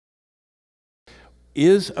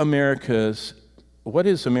what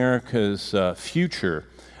is America's future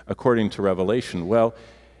according to Revelation? Well,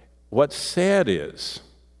 what's sad is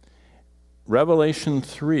Revelation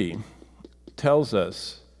 3 tells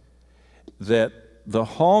us that the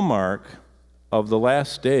hallmark of the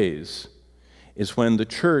last days is when the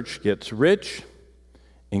church gets rich,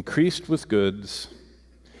 increased with goods,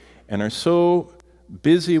 and are so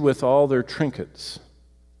busy with all their trinkets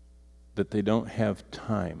that they don't have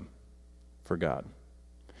time for God.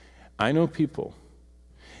 I know people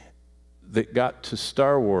that got to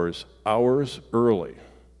Star Wars hours early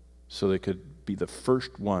so they could be the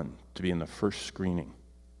first one to be in the first screening.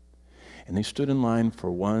 And they stood in line for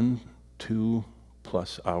 1, 2+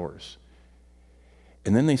 hours.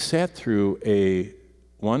 And then they sat through a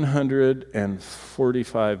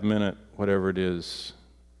 145-minute, whatever it is,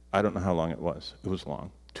 I don't know how long it was. It was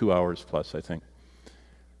long, 2 hours plus, I think.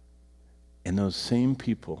 And those same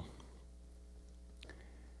people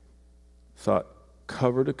thought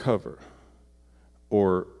cover to cover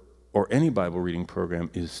or any Bible reading program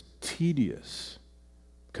is tedious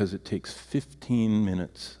because it takes 15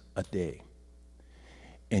 minutes a day.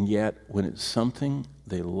 And yet, when it's something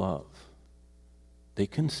they love, they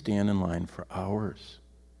can stand in line for hours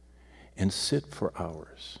and sit for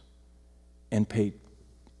hours and pay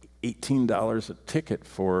 $18 a ticket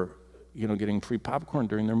for, getting free popcorn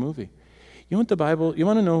during their movie. You want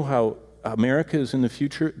to know how America is in the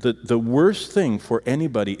future? The worst thing for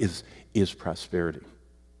anybody is prosperity.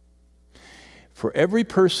 For every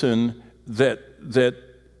person that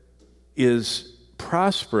is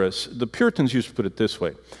prosperous, the Puritans used to put it this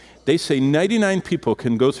way. They say 99 people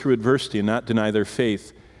can go through adversity and not deny their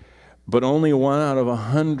faith, but only 1 out of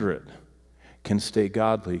 100 can stay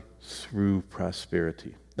godly through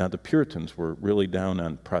prosperity. Now, the Puritans were really down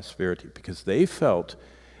on prosperity because they felt,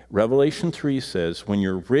 Revelation 3 says, when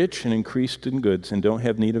you're rich and increased in goods and don't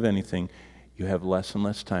have need of anything, you have less and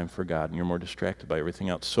less time for God and you're more distracted by everything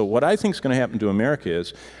else. So what I think is going to happen to America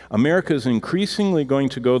is increasingly going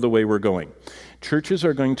to go the way we're going. Churches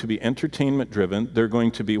are going to be entertainment-driven. They're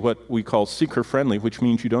going to be what we call seeker-friendly, which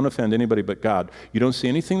means you don't offend anybody but God. You don't say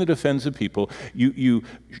anything that offends the people. You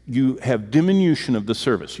have diminution of the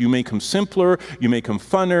service. You make them simpler. You make them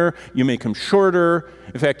funner. You make them shorter.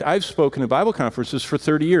 In fact, I've spoken at Bible conferences for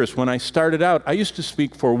 30 years. When I started out, I used to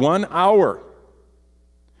speak for 1 hour.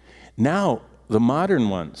 Now, the modern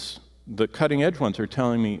ones, the cutting-edge ones, are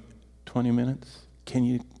telling me, 20 minutes? Can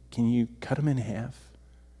you cut them in half?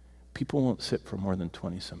 People won't sit for more than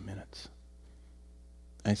 20-some minutes.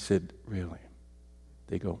 I said, really?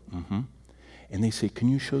 They go, mm-hmm. And they say, can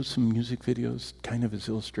you show some music videos kind of as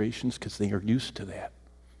illustrations? Because they are used to that.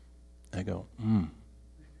 I go,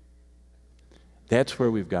 That's where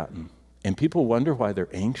we've gotten. And people wonder why they're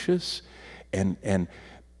anxious and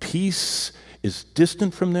peace is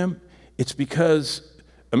distant from them. It's because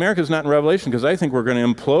America's not in Revelation, because I think we're going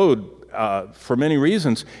to implode for many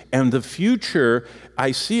reasons. And the future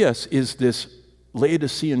I see us is this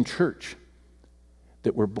Laodicean church,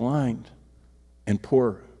 that we're blind and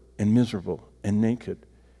poor and miserable and naked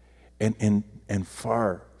and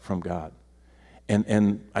far from God.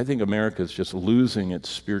 And I think America is just losing its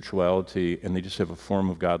spirituality, and they just have a form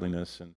of godliness.